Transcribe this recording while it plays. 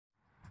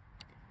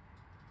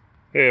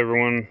Hey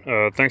everyone,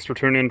 thanks for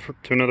tuning in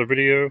to another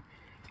video.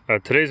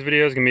 Today's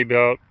video is going to be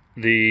about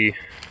the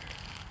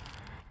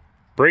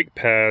brake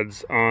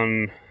pads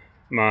on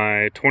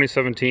my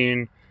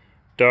 2017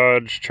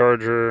 Dodge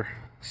Charger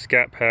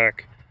Scat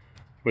Pack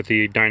with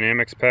the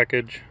Dynamics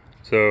package.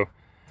 So,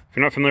 if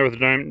you're not familiar with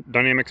the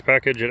Dynamics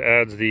package, it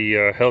adds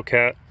the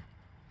Hellcat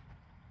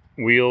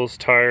wheels,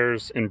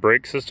 tires, and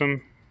brake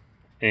system.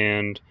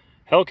 And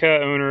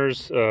Hellcat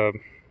owners,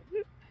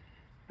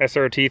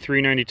 SRT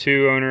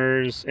 392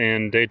 owners,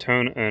 and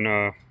Daytona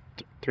and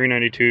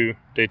 392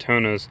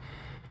 Daytonas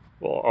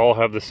will all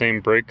have the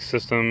same brake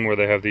system, where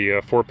they have the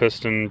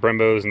 4-piston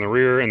Brembos in the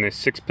rear and the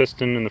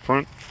 6-piston in the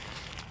front.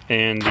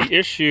 And the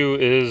issue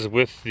is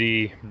with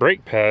the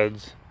brake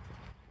pads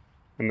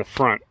in the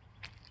front,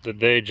 that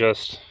they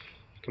just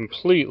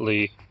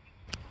completely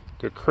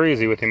go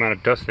crazy with the amount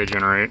of dust they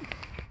generate.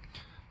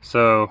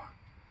 So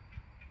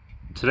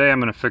today I'm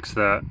going to fix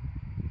that.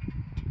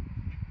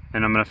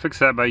 And I'm going to fix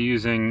that by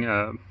using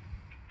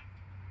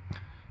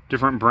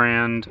different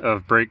brand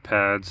of brake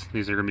pads.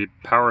 These are going to be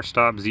Power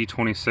Stop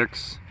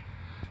Z26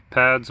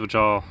 pads, which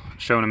I'll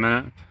show in a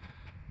minute.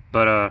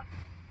 But I'm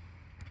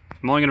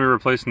only going to be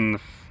replacing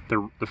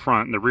the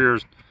front. The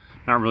rear's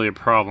not really a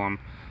problem.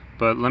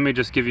 But let me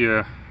just give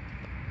you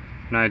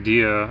an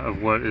idea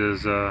of what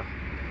is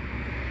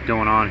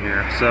going on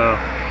here. So,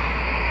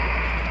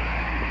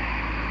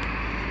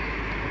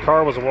 the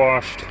car was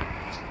washed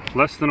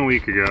less than a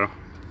week ago.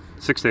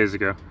 6 days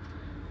ago,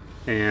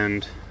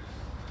 and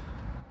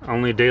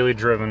only daily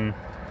driven.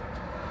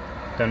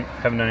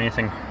 Haven't done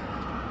anything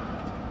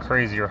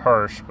crazy or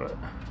harsh, but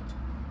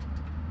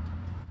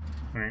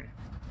I mean,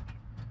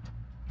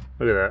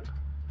 look at that.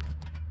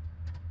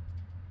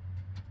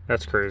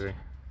 That's crazy.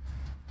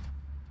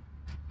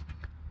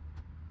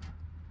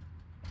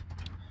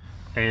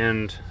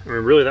 And I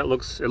mean, really, it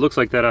looks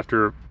like that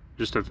after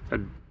just a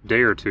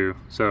day or two.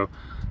 So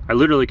I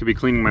literally could be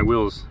cleaning my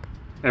wheels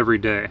every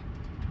day.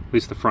 At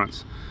least the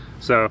fronts.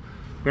 So I'm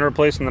going to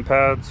replace the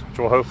pads, which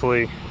will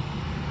hopefully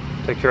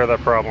take care of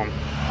that problem.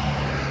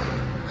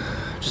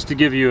 Just to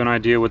give you an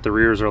idea what the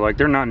rears are like,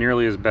 they're not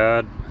nearly as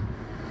bad.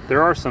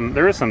 There is some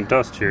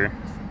dust here.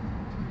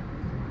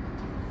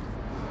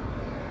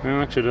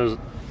 Well, actually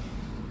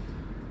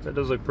that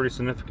does look pretty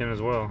significant as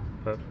well.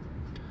 But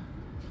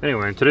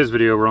anyway, in today's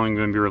video we're only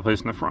going to be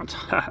replacing the fronts.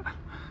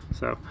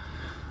 So,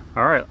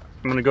 alright,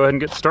 I'm going to go ahead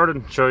and get started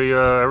and show you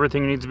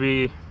everything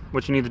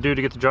what you need to do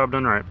to get the job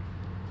done right.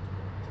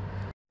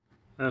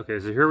 Okay,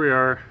 so here we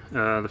are.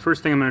 The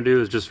first thing I'm going to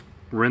do is just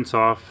rinse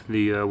off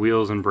the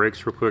wheels and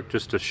brakes real quick,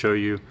 just to show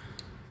you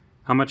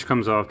how much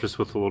comes off just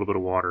with a little bit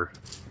of water.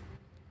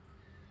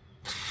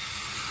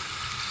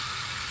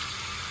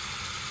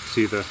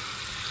 See that's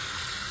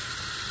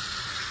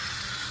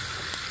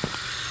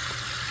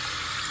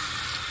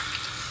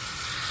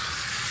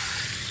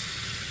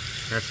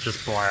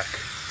just black.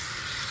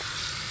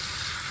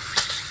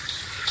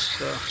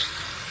 So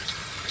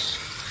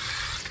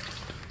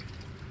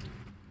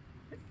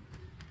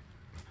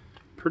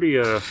pretty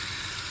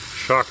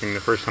shocking the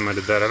first time I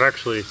did that. I've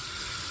actually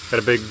had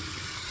a big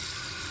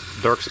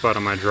dark spot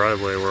on my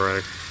driveway where I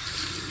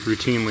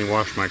routinely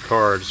wash my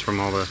car just from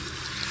all the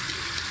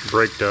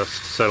brake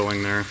dust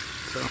settling there.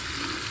 So,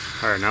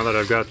 alright, now that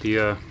I've got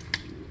the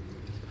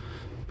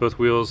both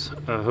wheels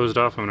hosed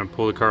off, I'm going to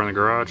pull the car in the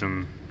garage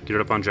and get it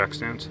up on jack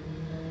stands.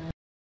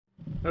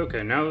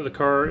 Okay, now that the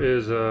car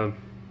is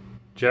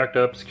jacked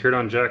up, secured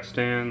on jack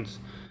stands,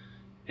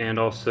 and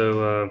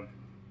also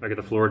I get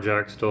the floor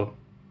jack still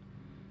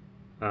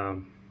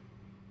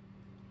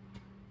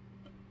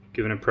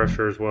giving it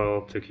pressure as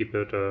well to keep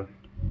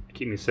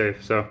me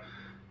safe. So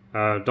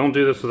don't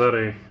do this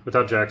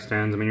without jack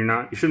stands. I mean,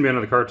 you shouldn't be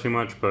under the car too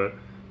much, but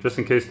just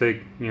in case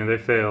they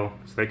fail,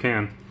 because they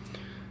can,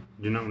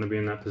 you do not want to be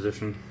in that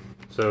position.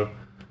 So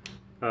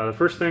the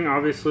first thing,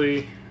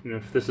 obviously,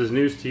 if this is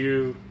news to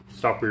you,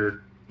 stop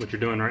what you're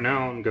doing right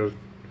now and go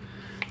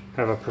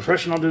have a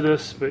professional do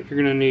this. But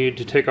you're going to need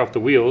to take off the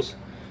wheels.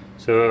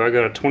 So I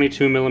got a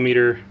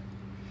 22mm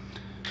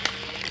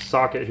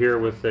socket here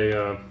with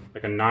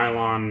like a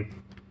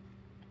nylon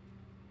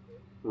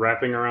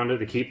wrapping around it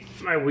to keep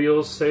my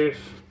wheels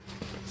safe.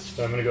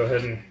 So I'm going to go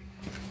ahead and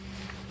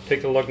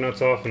take the lug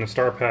nuts off in a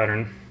star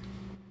pattern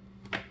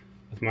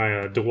with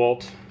my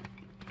DeWalt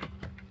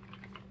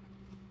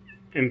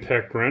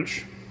impact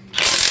wrench.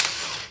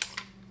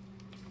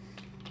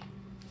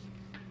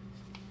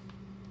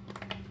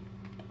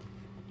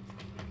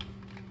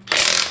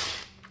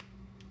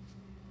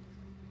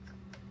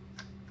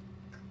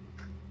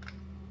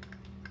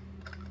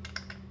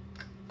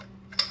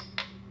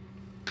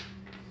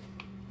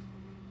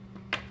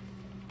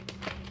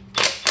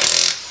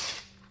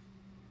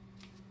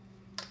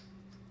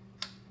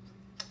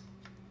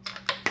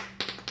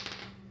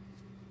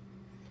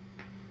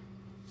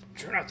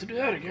 Try not to do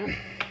that again.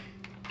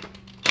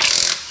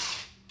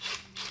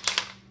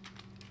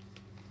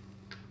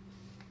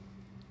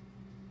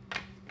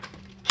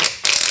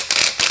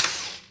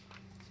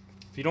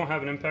 If you don't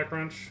have an impact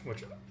wrench,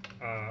 which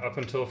up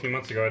until a few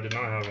months ago I did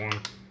not have one,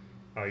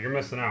 you're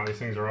missing out. These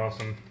things are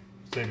awesome.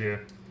 Save you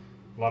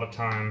a lot of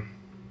time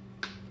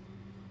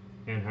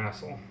and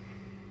hassle.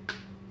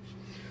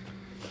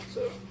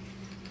 So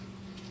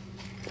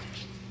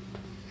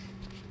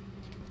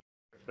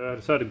I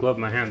decided to glove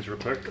my hands real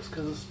quick just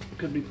because this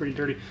could be pretty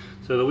dirty.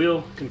 So the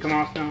wheel can come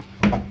off now.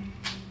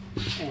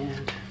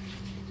 And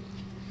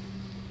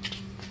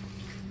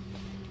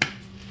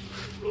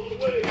roll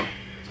away.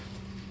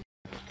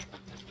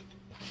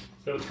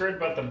 So what's great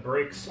about the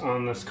brakes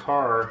on this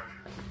car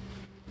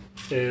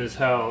is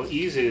how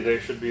easy they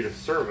should be to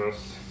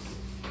service,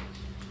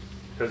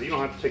 because you don't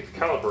have to take the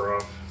caliper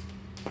off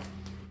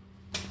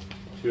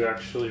to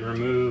actually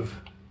remove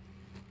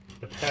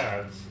the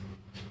pads.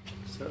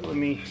 So let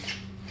me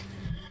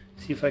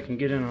see if I can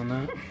get in on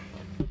that.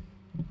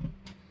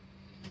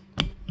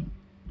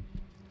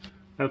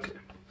 Okay,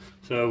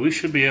 so we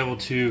should be able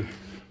to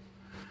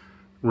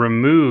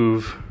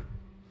remove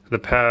the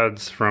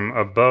pads from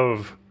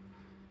above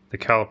the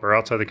caliper,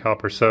 outside the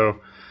caliper.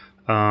 So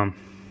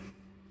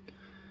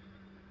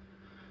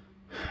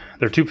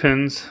there are 2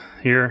 pins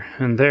here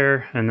and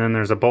there, and then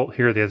there's a bolt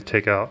here they have to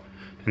take out,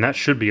 and that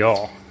should be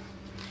all.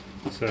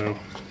 So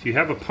if you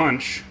have a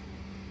punch,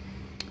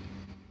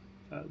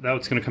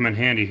 that's going to come in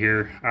handy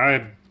here.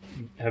 I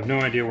have no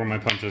idea where my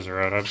punches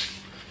are at.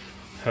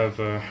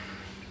 I've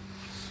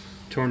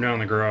torn down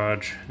the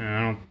garage and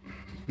I don't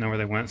know where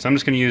they went. So I'm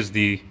just going to use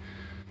the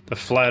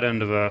flat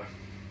end of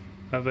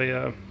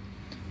a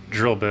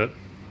drill bit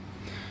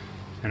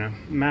and a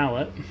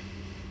mallet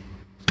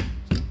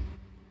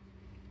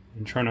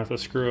and try not to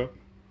screw up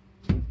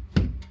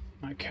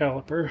my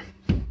caliper.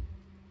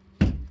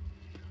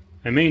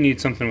 I may need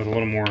something with a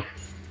little more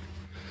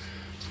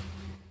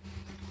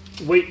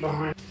weight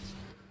behind.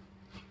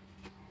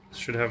 This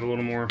should have a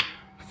little more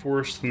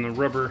force than the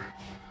rubber,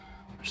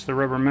 just the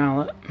rubber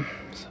mallet.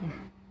 So.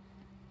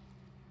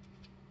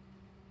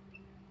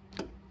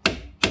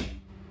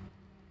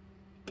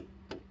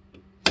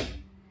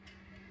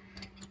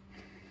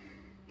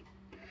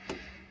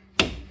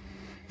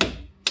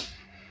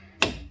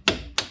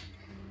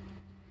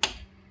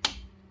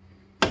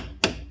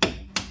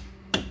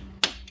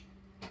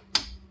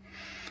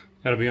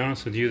 Gotta be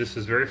honest with you, this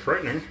is very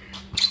frightening.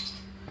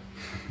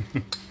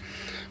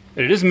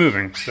 It is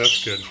moving, so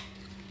that's good.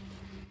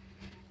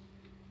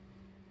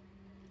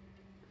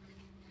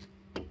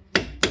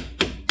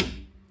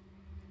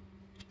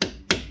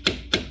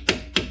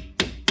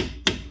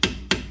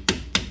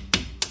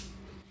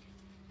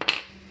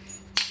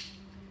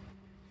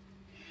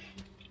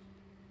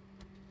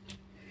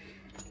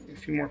 A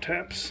few more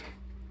taps.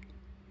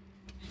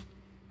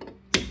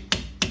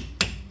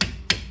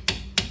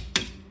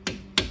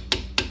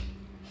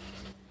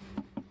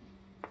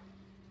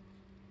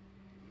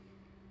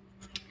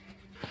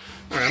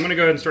 Alright, I'm going to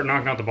go ahead and start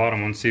knocking out the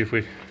bottom one, see if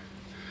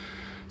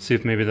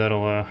maybe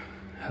that'll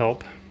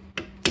help.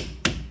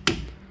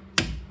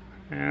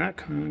 And that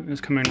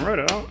is coming right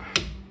out.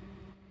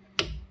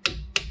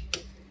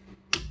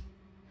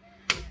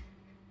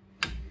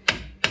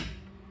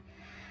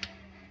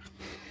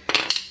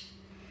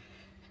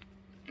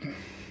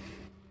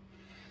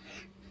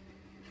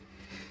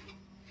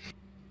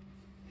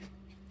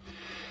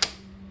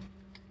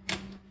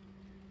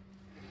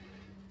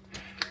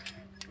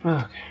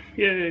 Okay,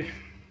 yay.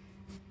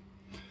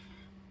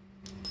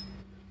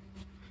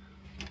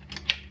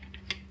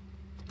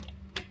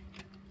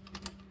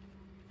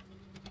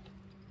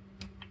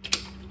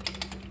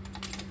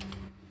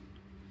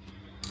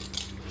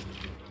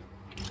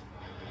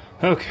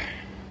 Okay,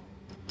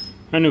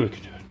 I knew we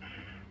could do it.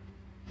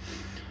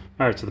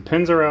 Alright, so the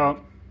pins are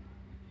out,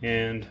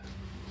 and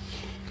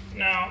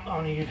now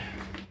I'll need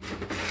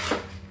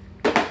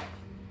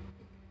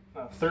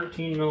a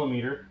 13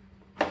 millimeter.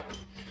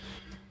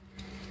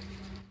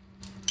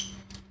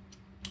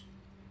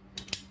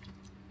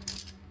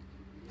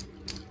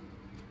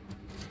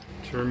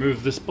 To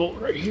remove this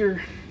bolt right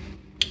here.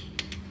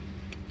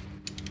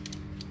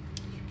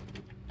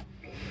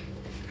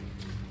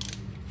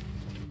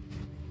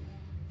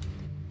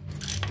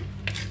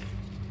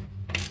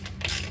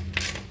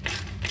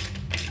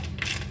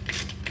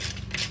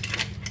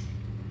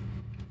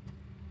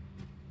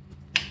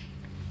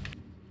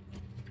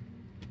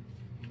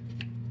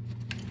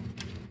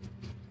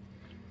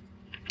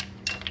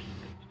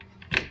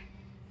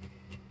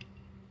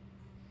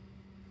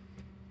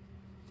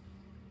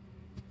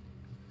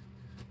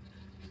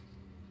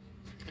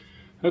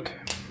 Okay,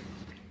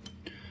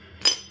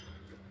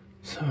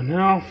 so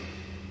now I'm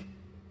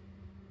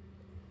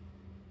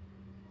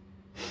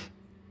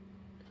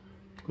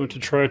going to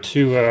try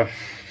to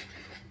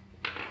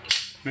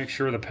make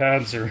sure the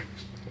pads are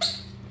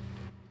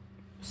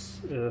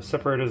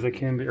separated as they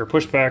can be, or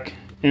pushed back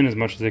in as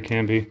much as they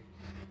can be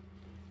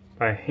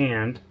by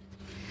hand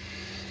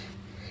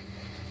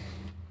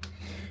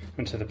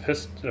into the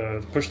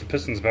piston. Push the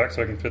pistons back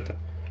so I can fit the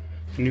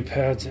new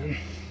pads in.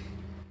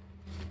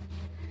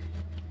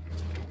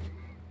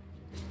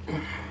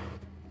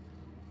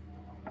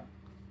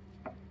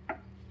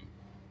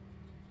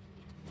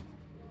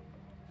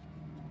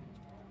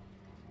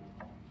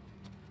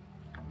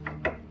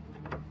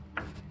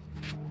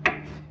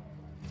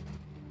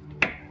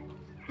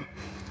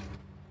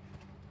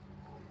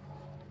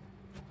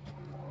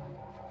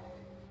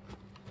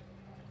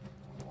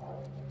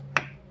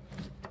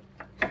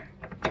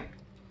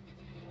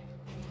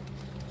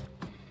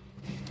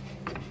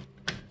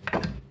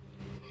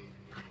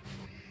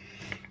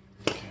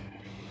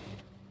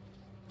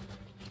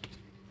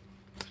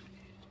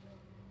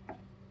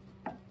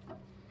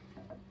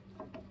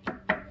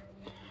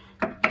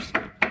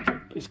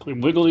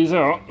 basically wiggle these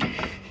out.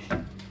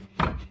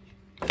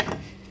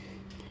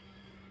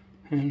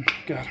 And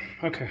got them.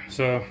 Okay,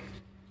 so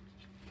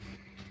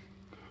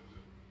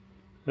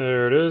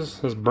there it is.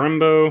 This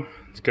Brembo.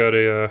 It's got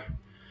a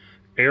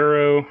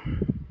arrow,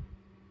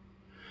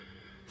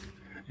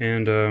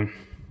 and there's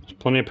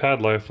plenty of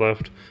pad life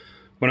left.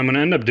 What I'm going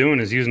to end up doing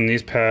is using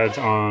these pads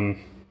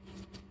on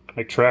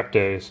like track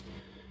days.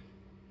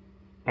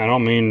 I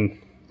don't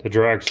mean the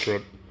drag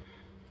strip.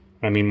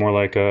 I mean more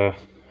like a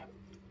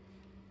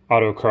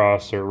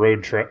autocross or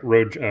road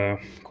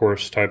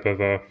course type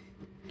of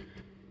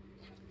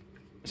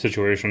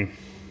situation,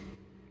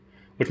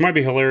 which might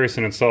be hilarious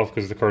in itself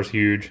because the car's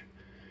huge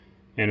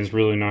and is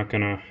really not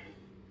gonna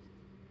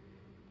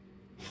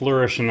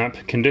flourish in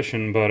that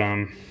condition, but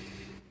I'll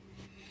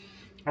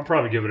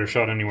probably give it a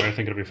shot anyway. I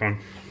think it'll be fun.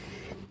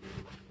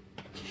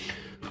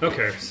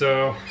 Okay,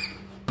 so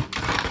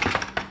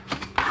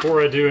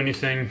before I do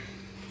anything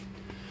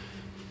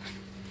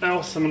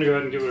else, I'm gonna go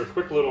ahead and give it a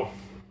quick little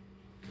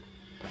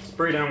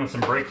spray down with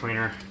some brake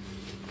cleaner.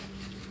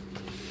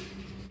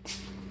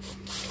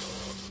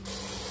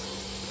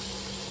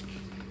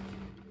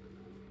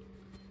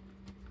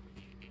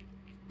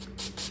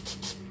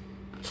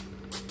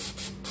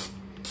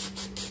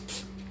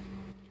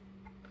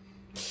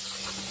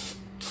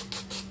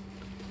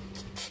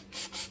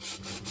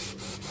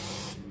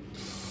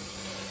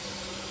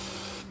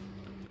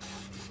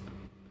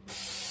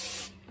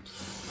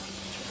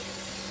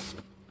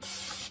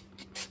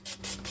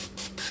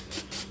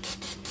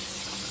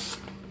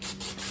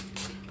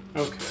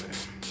 Okay,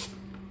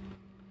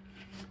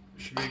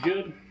 should be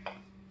good.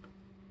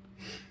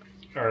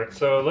 Alright,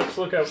 so let's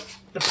look at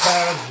the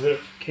pads that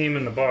came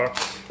in the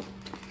box.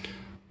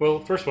 Well,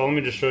 first of all, let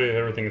me just show you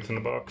everything that's in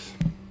the box.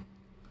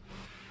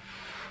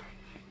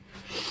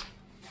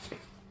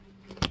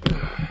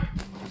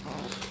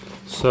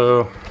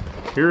 So,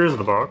 here is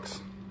the box.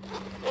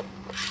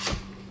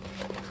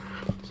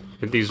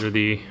 These are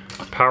the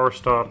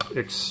PowerStop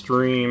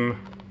Extreme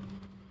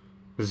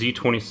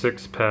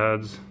Z26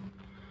 pads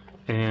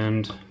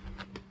and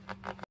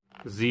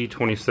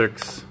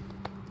Z26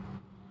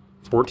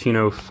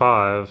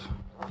 1405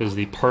 is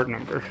the part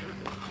number.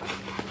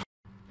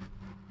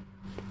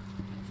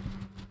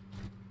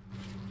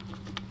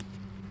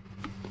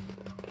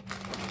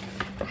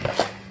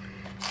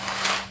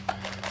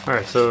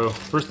 Alright, so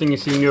first thing you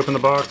see when you open the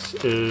box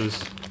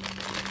is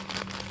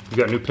you've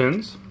got new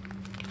pins.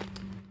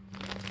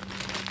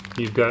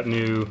 You've got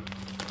new,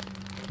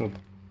 well,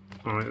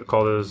 I don't know,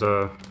 call those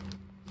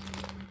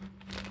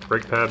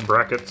brake pad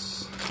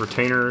brackets,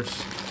 retainers,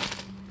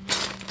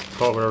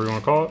 call it whatever you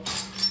want to call it.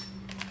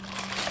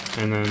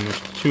 And then there's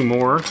two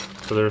more.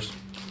 So there's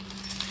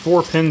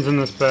 4 pins in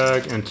this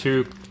bag and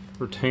 2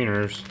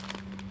 retainers.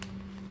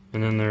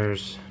 And then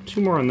there's 2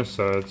 more on this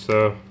side.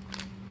 So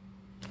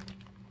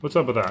what's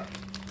up with that?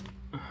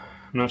 I'm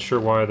not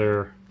sure why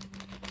they're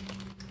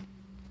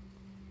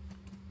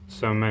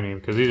so many,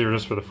 because these are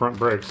just for the front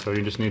brakes, so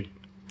you just need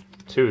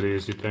 2 of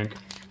these, you'd think.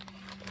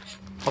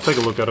 I'll take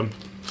a look at them.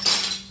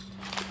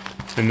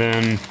 And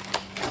then,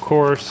 of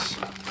course,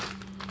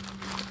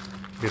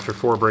 you get your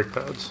 4 brake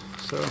pads.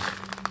 So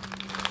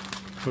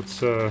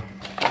let's and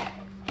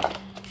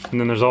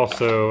then there's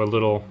also a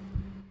little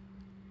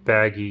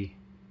baggie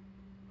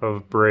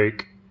of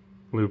brake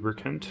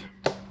lubricant.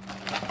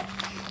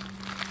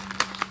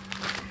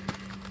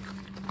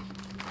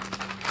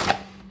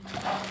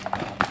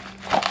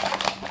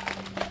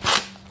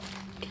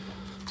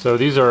 So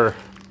these are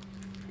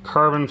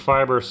carbon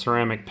fiber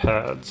ceramic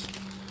pads.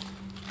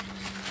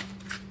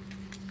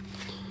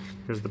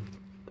 Here's the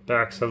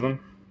backs of them,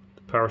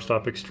 the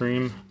PowerStop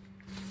Extreme.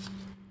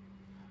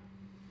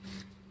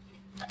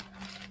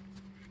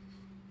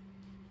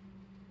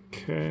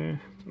 Okay,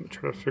 let me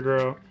try to figure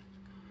out.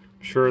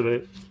 I'm sure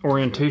that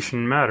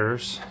orientation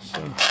matters,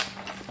 so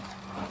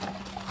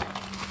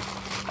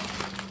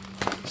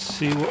let's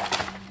see what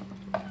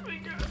we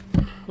got.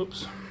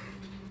 Oops.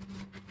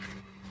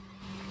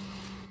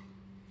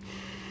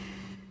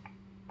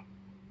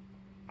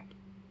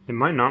 It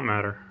might not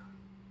matter,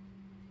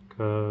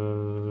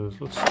 because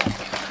let's see.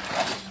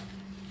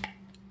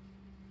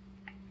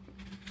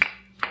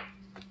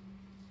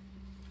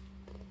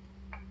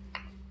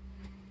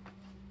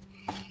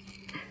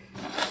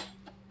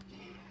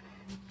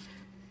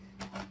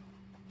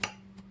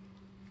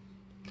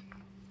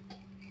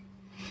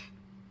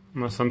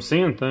 Unless I'm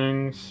seeing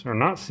things or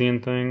not seeing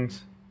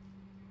things,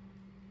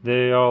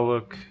 they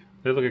look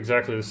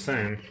exactly the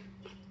same,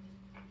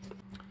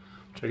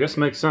 which I guess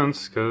makes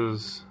sense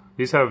because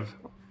these have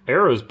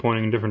arrows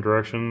pointing in different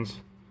directions,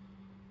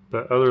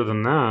 but other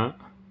than that,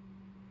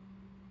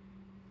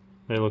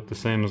 they look the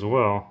same as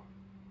well.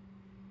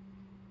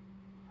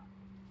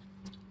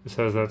 This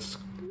has that's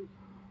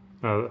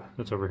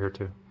over here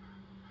too.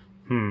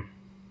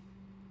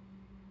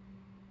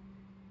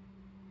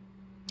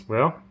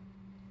 Well,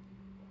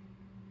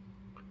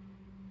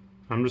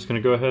 I'm just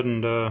gonna go ahead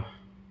and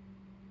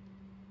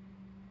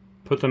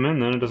put them in.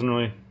 Then I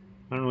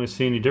don't really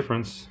see any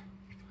difference.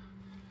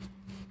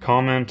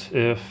 Comment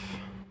if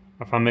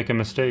I make a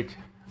mistake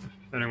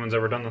if anyone's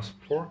ever done this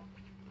before.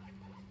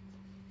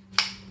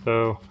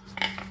 So,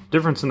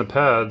 difference in the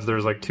pads,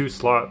 there's like 2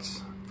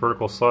 slots,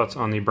 vertical slots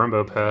on the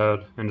Brembo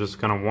pad, and just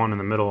kind of one in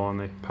the middle on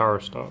the power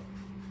stop.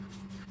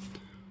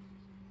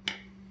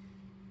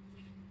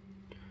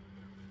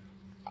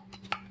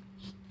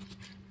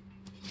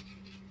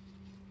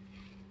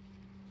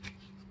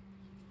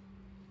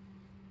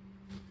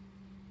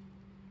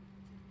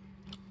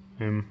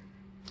 And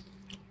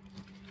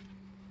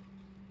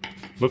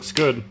looks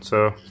good,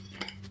 so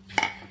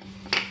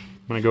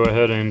I'm gonna go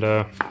ahead and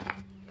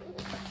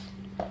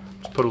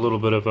just put a little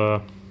bit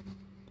of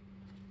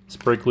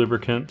brake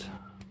lubricant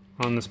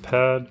on this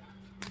pad,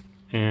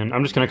 and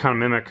I'm just gonna kind of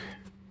mimic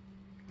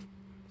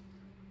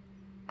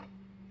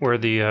where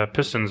the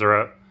pistons are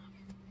at.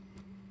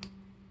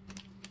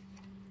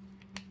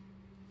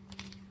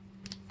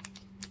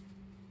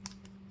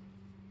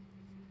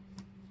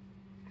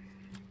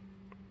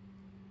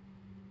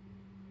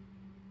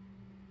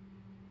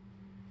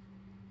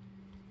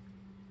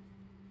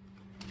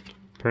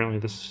 Apparently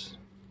this,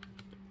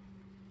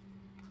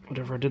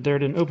 whatever I did there,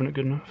 didn't open it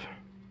good enough.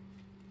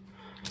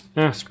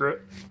 Screw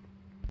it.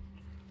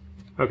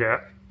 Okay,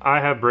 I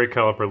have brake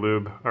caliper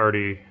lube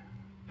already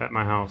at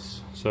my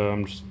house, so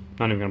I'm just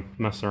not even gonna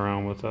mess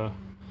around with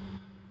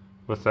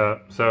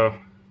that. So,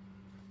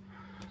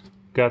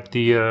 got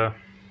the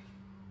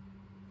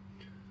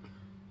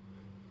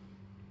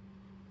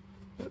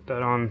got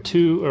that on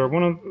 2 or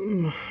 1 of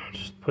them.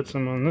 Just put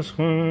some on this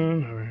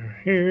one over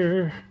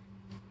here.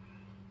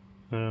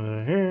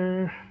 Over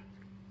here.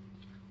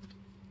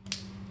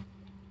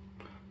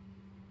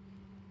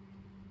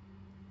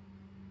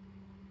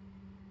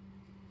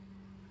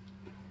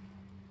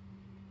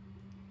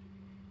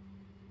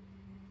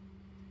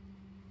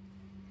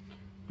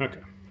 Okay.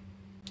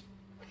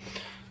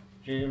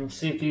 And let's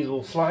see if these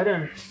will slide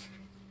in.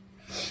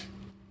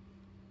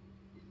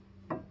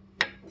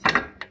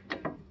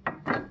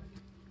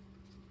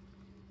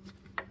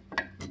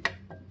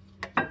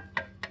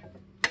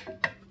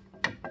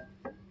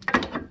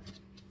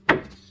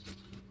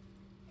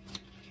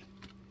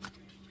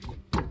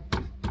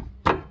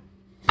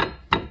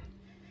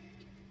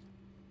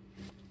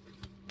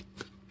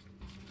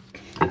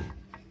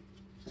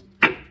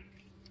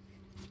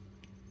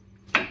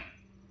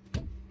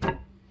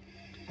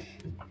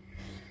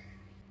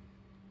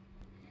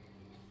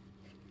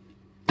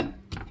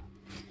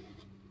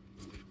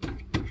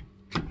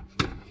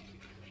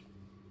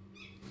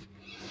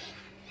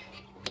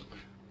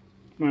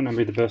 Might not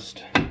be the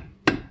best.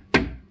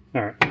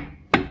 Alright.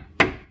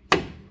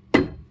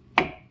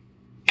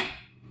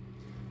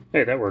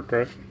 Hey, that worked,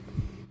 right?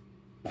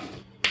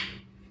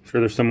 Sure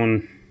there's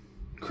someone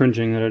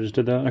cringing that I just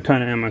did that. I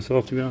kind of am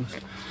myself, to be honest.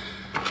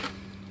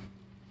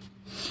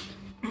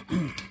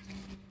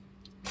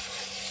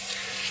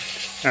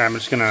 Alright, I'm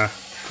just gonna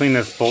clean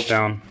this bolt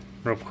down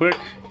real quick.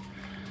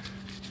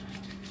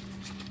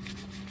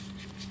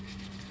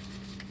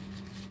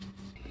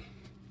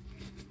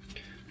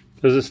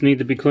 Does this need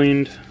to be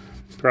cleaned?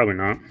 Probably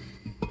not.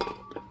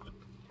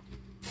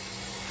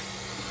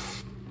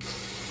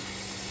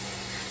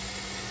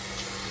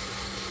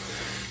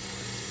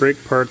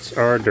 Brake parts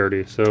are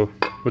dirty, so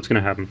what's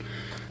gonna happen?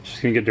 It's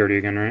just gonna get dirty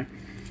again, right?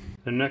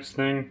 The next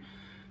thing,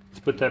 let's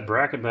put that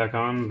bracket back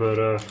on, but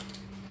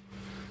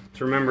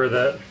to remember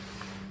that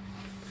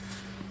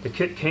the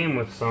kit came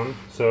with some,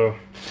 so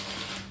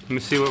let me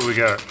see what we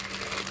got.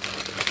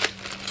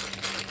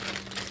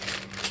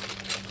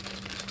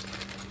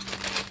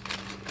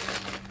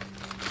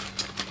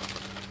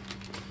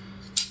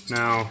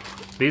 Now,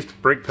 these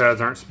brake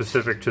pads aren't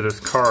specific to this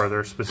car,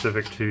 they're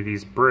specific to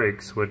these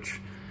brakes,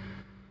 which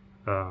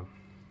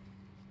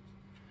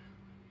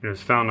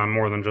is found on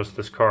more than just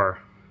this car.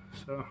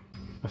 So,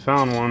 I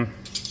found one.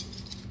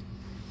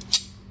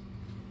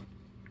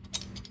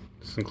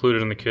 It's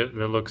included in the kit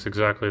that looks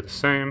exactly the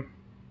same.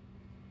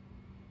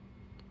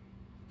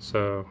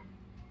 So,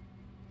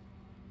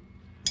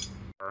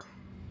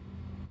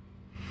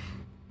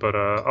 but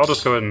I'll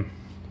just go ahead and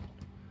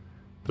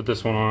put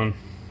this one on.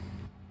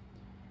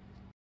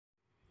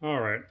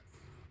 Alright,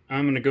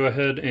 I'm going to go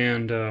ahead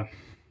and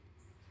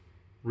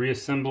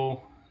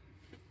reassemble.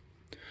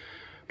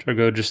 Try to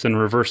go just in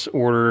reverse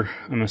order.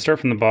 I'm going to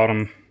start from the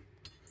bottom,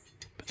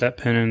 put that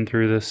pin in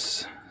through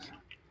this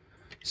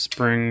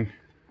spring,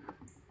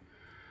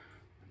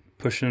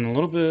 push in a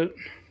little bit.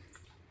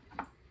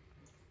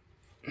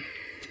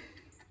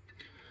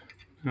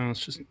 Now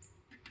it's just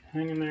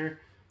hanging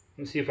there. Let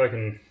me see if I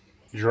can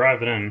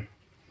drive it in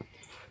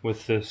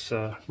with this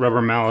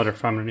rubber mallet, or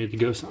if I'm going to need to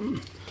go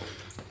something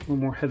a little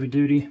more heavy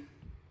duty.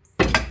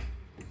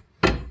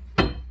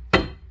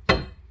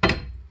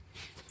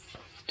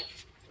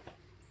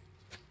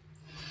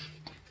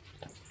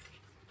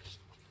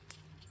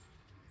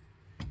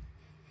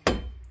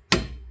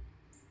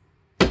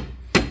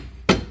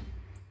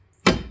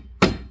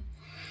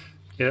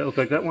 Yeah, it looked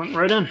like that went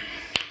right in.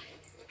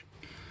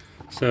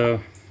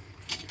 So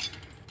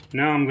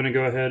now I'm going to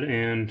go ahead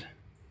and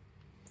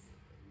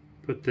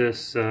put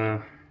this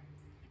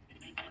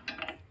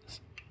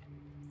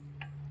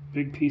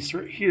big piece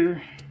right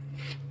here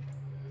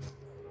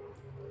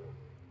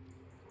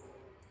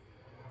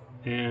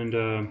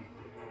And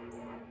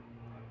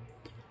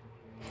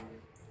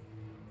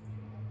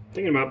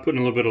thinking about putting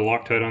a little bit of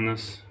Loctite on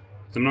this.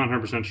 I'm not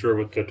 100% sure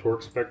what the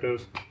torque spec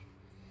is.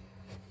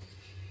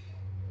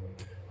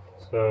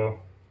 So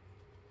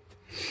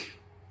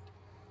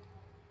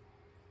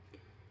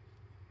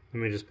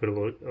let me just put a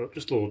little,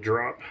 just a little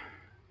drop.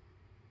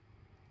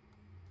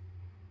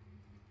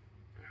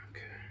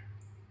 Okay.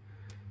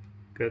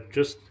 Got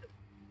just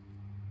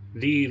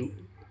the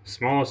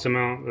smallest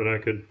amount that I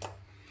could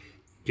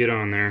get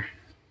on there.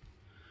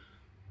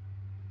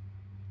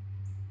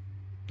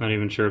 Not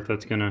even sure if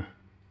that's gonna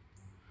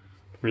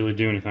really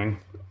do anything.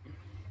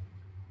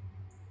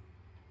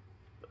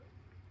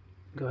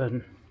 Go ahead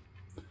and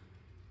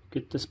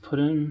get this put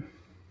in.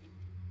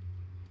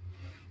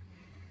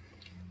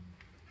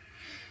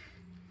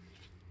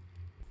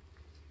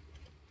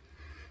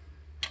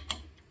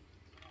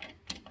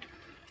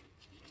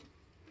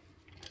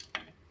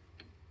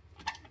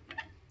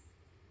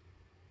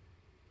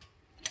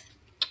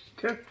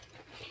 Okay.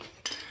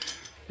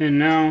 And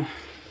now I'm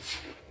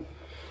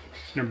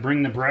gonna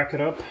bring the bracket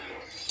up.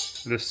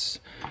 This,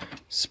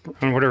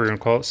 whatever you're gonna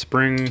call it,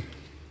 spring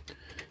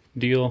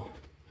deal.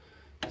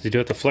 You do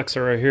have to flex it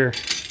right here.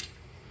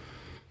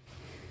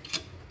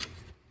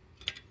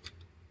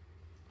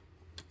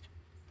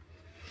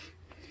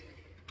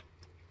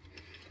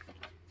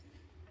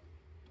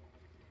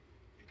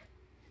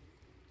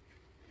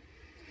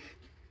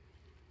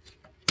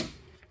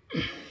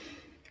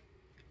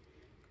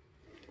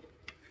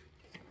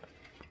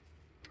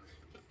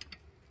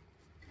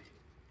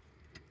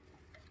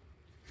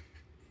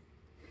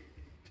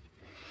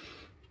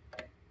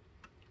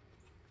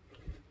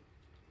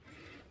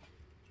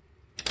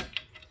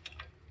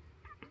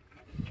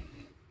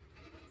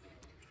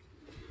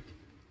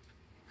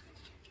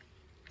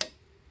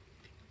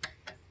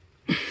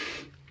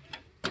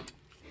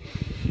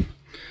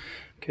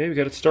 Okay, we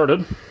got it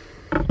started.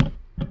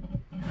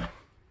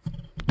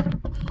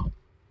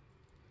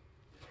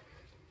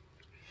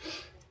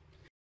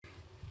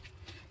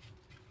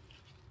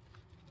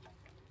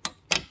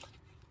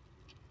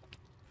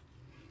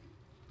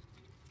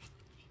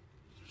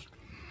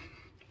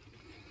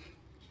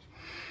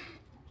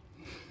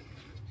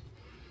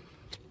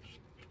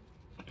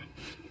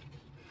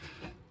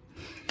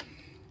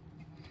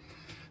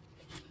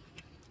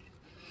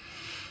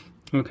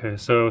 Okay,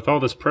 so with all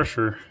this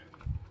pressure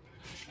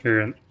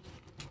here,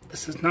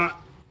 this is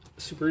not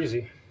super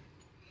easy.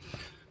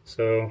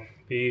 So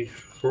be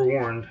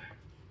forewarned,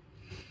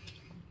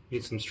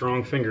 need some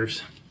strong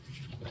fingers.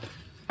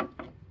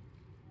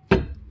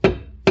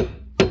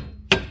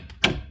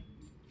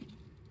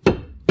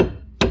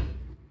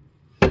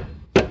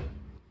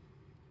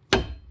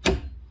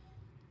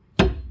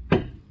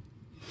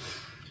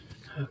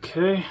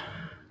 Okay,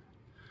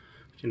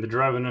 need to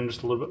drive it in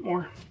just a little bit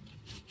more.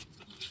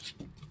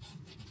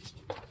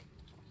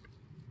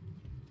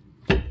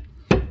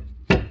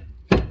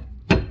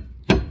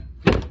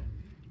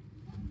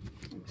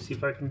 See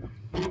if I can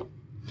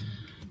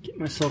get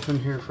myself in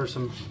here for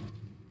some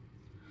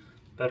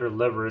better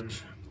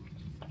leverage.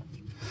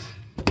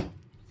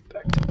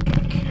 Back to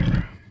the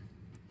camera.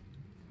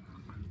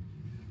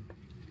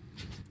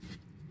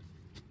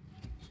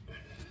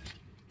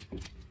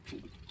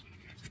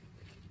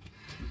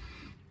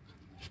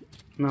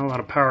 Not a lot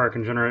of power I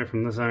can generate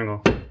from this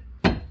angle.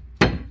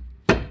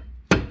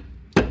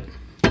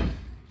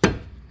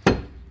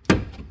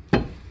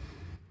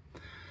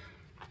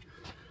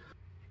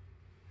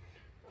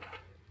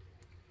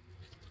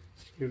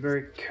 Be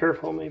very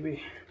careful,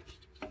 maybe.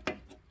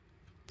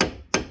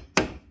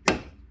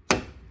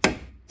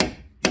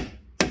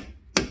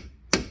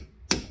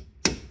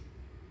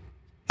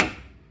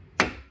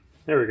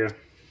 There we go.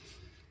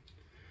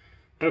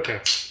 Okay.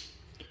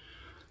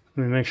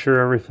 Let me make sure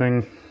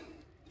everything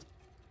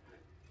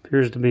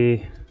appears to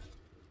be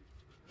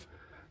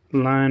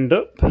lined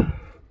up.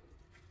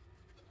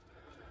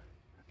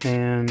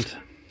 And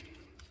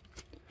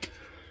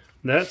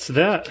that's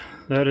that.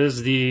 That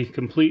is the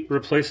complete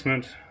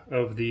replacement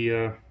of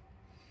the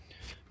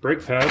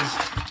brake pads.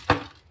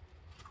 Let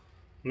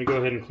me go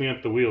ahead and clean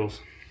up the wheels.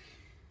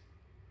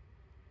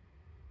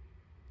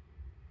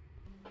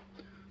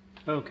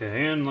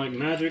 Okay, and like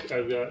magic,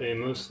 I've got a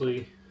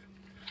mostly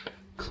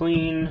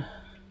clean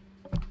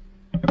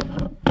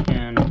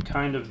and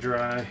kind of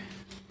dry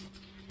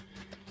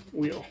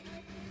wheel.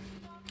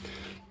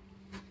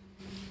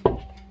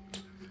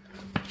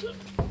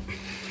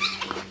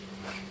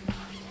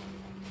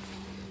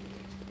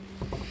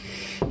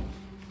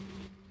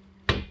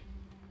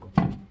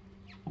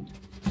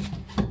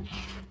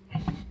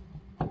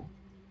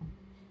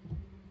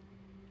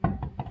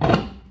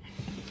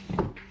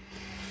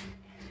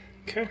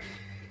 Okay,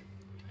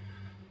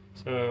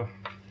 so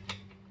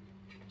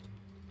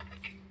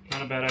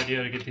not a bad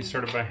idea to get these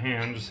started by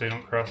hand, just so you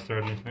don't cross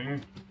thread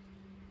anything.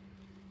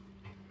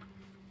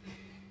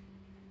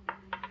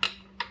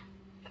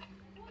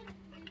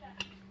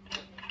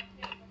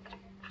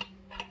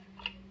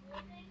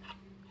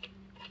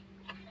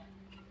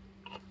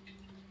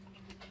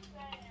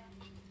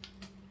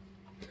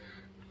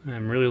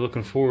 I'm really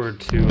looking forward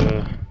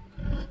to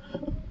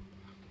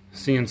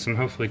seeing some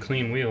hopefully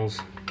clean wheels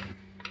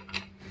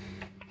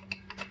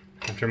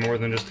after more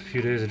than just a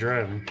few days of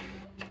driving.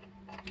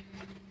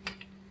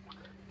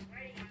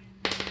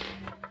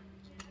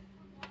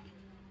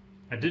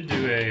 I did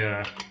do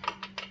a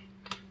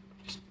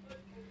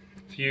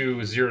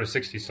few 0 to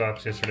 60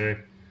 stops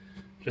yesterday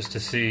just to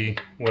see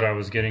what I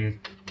was getting,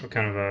 what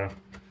kind of a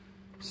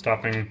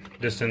stopping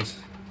distance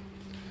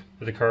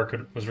that the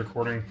car was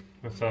recording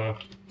with the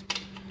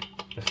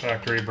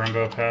factory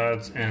Brembo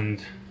pads,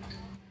 and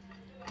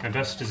my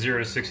best to 0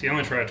 to 60, I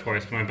only tried it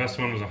twice, but my best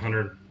one was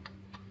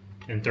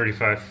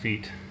 135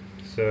 feet.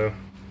 So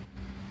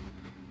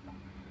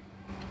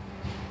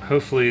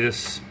hopefully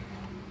this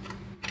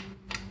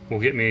will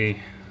get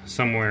me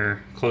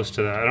somewhere close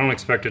to that. I don't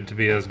expect it to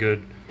be as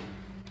good.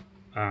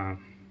 I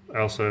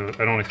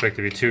don't expect it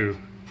to be too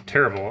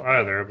terrible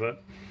either,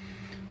 but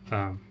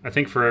I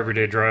think for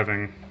everyday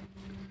driving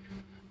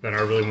that I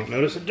really won't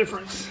notice a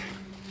difference.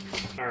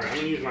 Alright, I'm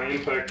gonna use my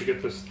impact to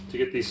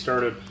get these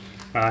started.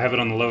 I have it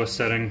on the lowest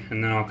setting,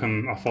 and then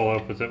I'll follow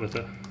up with it with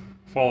the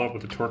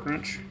torque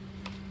wrench.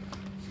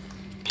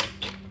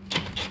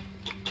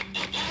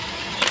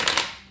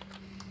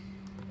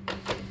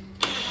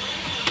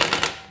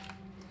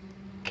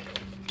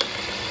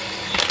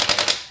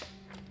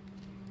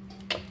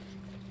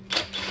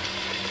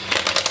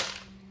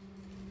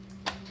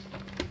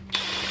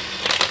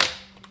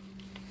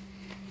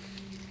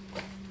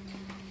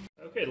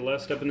 Okay, the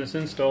last step in this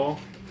install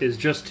is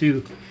just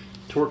to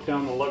torque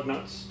down the lug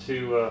nuts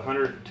to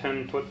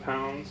 110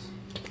 foot-pounds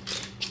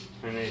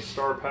in a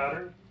star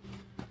pattern.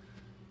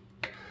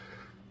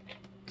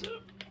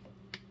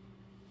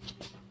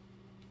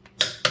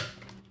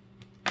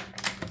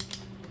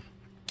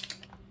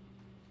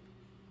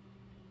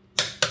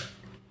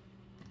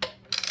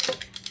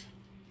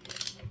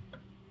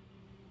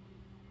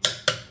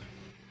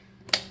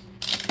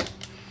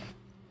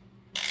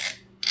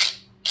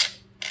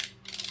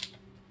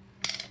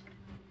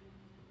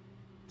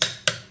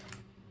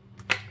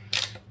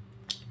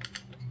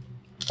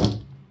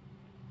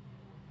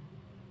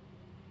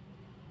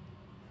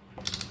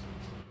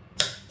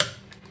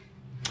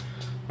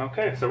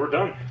 Okay, so we're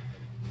done.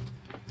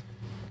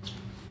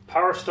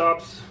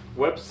 PowerStop's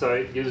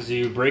website gives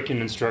you braking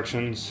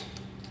instructions,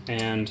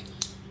 and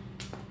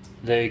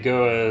they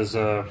go as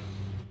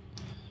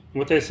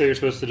what they say you're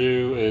supposed to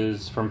do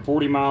is from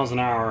 40 miles an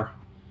hour,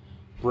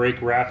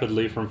 brake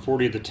rapidly from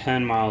 40 to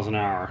 10 miles an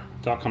hour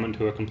without coming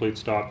to a complete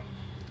stop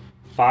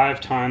 5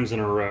 times in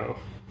a row,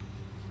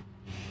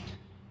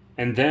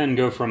 and then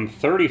go from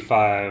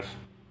 35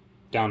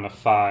 down to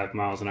 5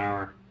 miles an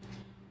hour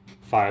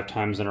 5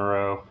 times in a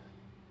row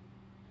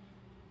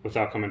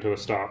without coming to a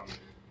stop.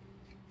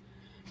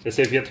 They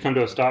say if you have to come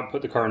to a stop,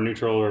 put the car in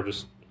neutral or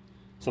just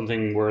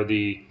something where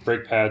the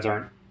brake pads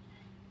aren't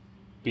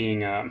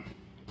being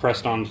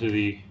pressed onto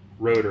the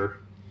rotor,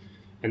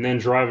 and then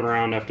drive it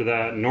around after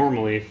that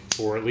normally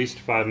for at least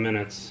 5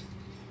 minutes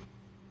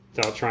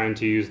without trying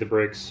to use the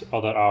brakes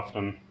all that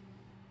often.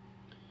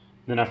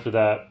 Then after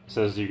that, it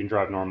says you can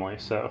drive normally.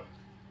 So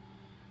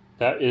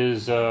that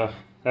is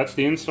that's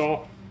the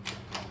install.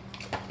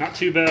 Not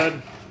too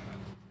bad.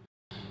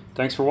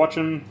 Thanks for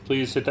watching.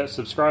 Please hit that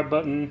subscribe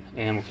button,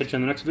 and we'll catch you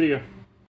in the next video.